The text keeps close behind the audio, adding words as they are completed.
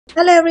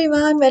Hello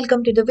everyone,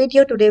 welcome to the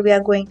video. Today we are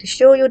going to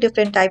show you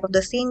different type of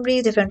the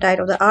sceneries, different type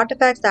of the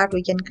artifacts that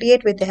we can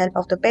create with the help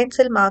of the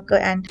pencil, marker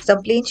and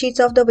some plain sheets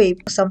of the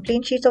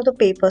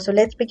paper. So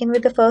let's begin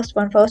with the first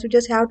one. First you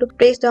just have to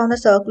trace down a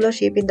circular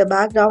shape in the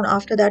background.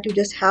 After that you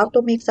just have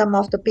to make some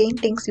of the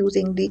paintings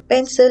using the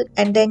pencil,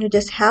 and then you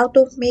just have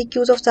to make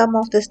use of some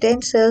of the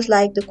stencils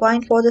like the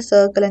coin for the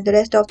circle and the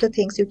rest of the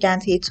things you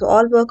can see. It's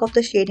all work of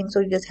the shading,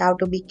 so you just have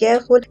to be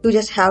careful. You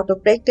just have to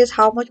practice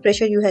how much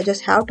pressure you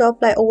just have to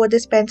apply over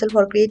this pencil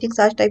for creating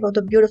such type of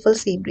the beautiful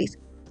sceneries.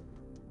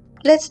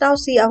 Let's now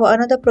see our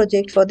another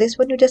project. For this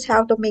one you just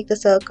have to make the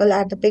circle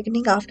at the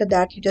beginning. After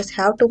that you just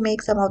have to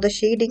make some of the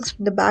shadings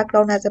from the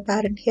background as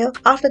apparent here.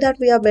 After that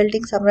we are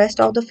building some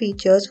rest of the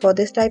features for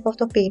this type of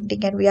the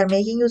painting, and we are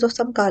making use of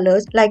some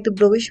colors like the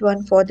bluish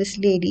one for this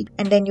lady,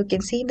 and then you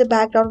can see in the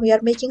background we are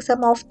making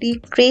some of the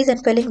trees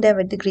and filling them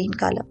with the green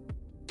color.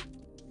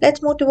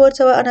 Let's move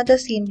towards our another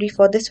scenery.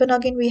 For this one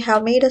again we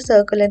have made a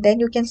circle, and then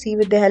you can see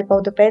with the help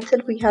of the pencil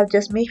we have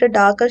just made a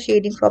darker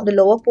shading from the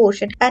lower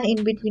portion, and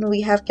in between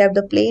we have kept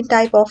the plain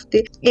type of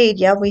the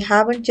area. We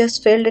haven't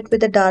just filled it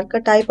with the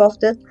darker type of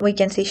the, we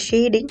can say,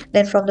 shading.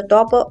 Then from the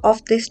top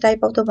of this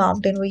type of the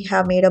mountain we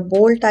have made a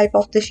bold type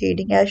of the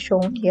shading as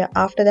shown here.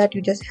 After that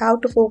you just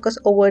have to focus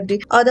over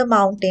the other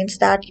mountains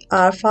that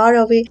are far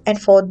away, and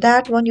for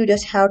that one you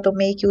just have to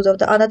make use of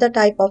the another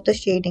type of the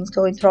shading.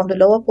 So from the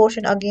lower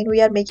portion again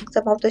we are making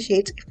some of the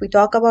shades. If we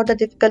talk about the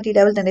difficulty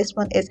level, then this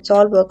one is it's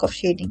all work of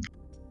shading.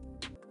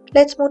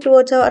 Let's move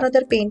towards our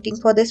another painting.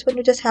 For this one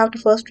you just have to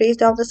first trace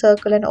down the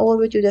circle, and over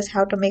which you just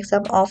have to make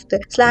some of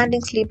the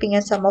slanting, sleeping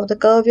and some of the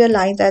curvier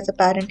lines as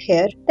apparent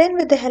here. Then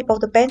with the help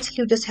of the pencil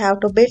you just have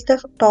to build the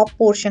top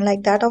portion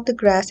like that of the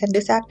grass, and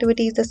this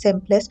activity is the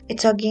simplest.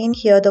 It's again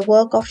here the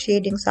work of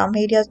shading. Some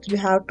areas you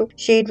have to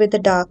shade with the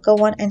darker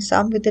one and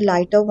some with the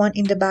lighter one.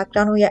 In the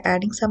background we are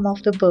adding some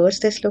of the birds.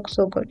 This looks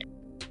so good.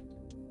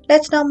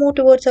 Let's now move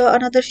towards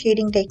another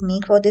shading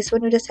technique. For this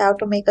one you just have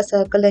to make a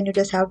circle, then you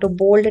just have to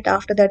bold it.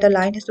 After that a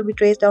line is to be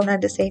traced down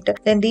at the center.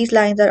 Then these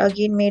lines are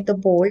again made the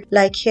bold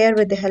like here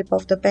with the help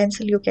of the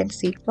pencil. You can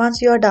see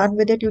once you are done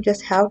with it you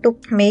just have to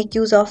make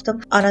use of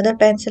the another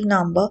pencil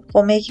number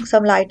for making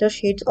some lighter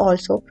shades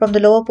also. From the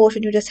lower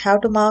portion you just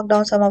have to mark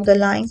down some of the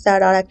lines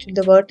that are actually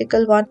the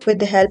vertical one. With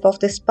the help of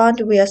the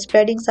sponge we are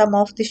spreading some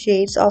of the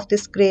shades of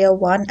this grayer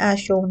one as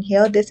shown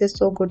here. This is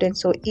so good and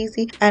so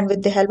easy, and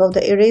with the help of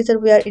the eraser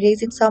we are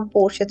erasing some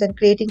portions and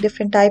creating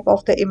different type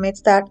of the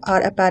image that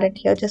are apparent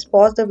here. Just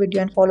pause the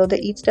video and follow the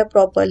each step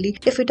properly.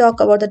 If we talk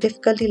about the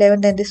difficulty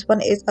level, then this one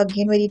is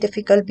again very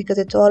difficult because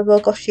it's all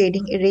work of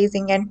shading,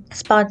 erasing and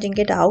sponging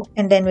it out,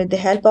 and then with the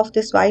help of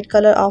this white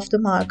color of the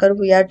marker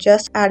we are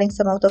just adding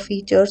some of the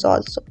features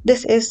also.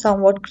 This is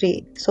somewhat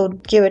great, so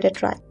give it a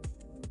try.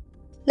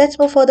 Let's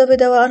move further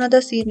with our another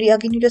scenery.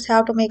 Again you just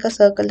have to make a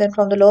circle, then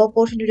from the lower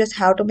portion you just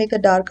have to make a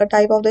darker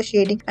type of the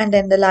shading, and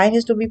then the line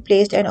is to be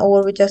placed and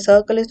over which a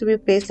circle is to be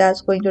placed that's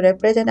going to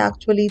represent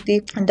actually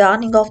the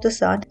dawning of the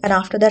sun. And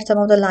after that some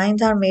of the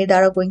lines are made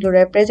that are going to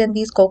represent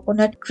these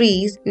coconut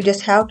trees. You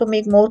just have to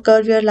make more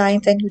curvier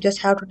lines and you just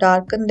have to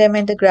darken them,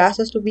 and the grass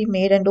is to be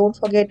made, and don't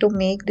forget to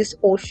make this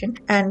ocean,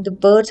 and the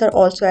birds are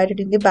also added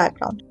in the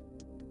background.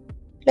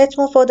 Let's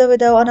move further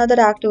with our another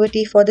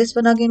activity. For this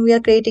one again we are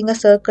creating a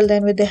circle,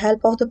 then with the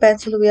help of the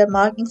pencil we are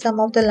marking some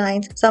of the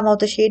lines. Some of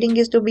the shading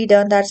is to be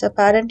done that's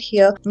apparent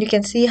here. You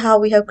can see how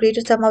we have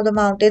created some of the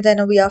mountains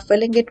and we are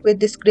filling it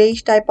with this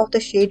grayish type of the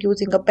shade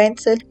using a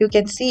pencil. You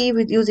can see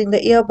with using the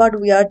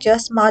earbud we are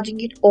just smudging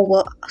it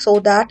over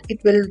so that it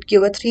will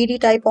give a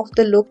 3D type of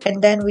the look,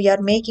 and then we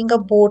are making a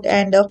boat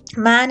and a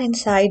man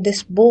inside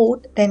this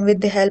boat. Then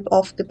with the help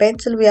of the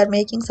pencil we are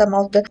making some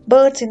of the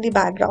birds in the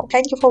background.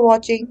 Thank you for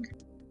watching.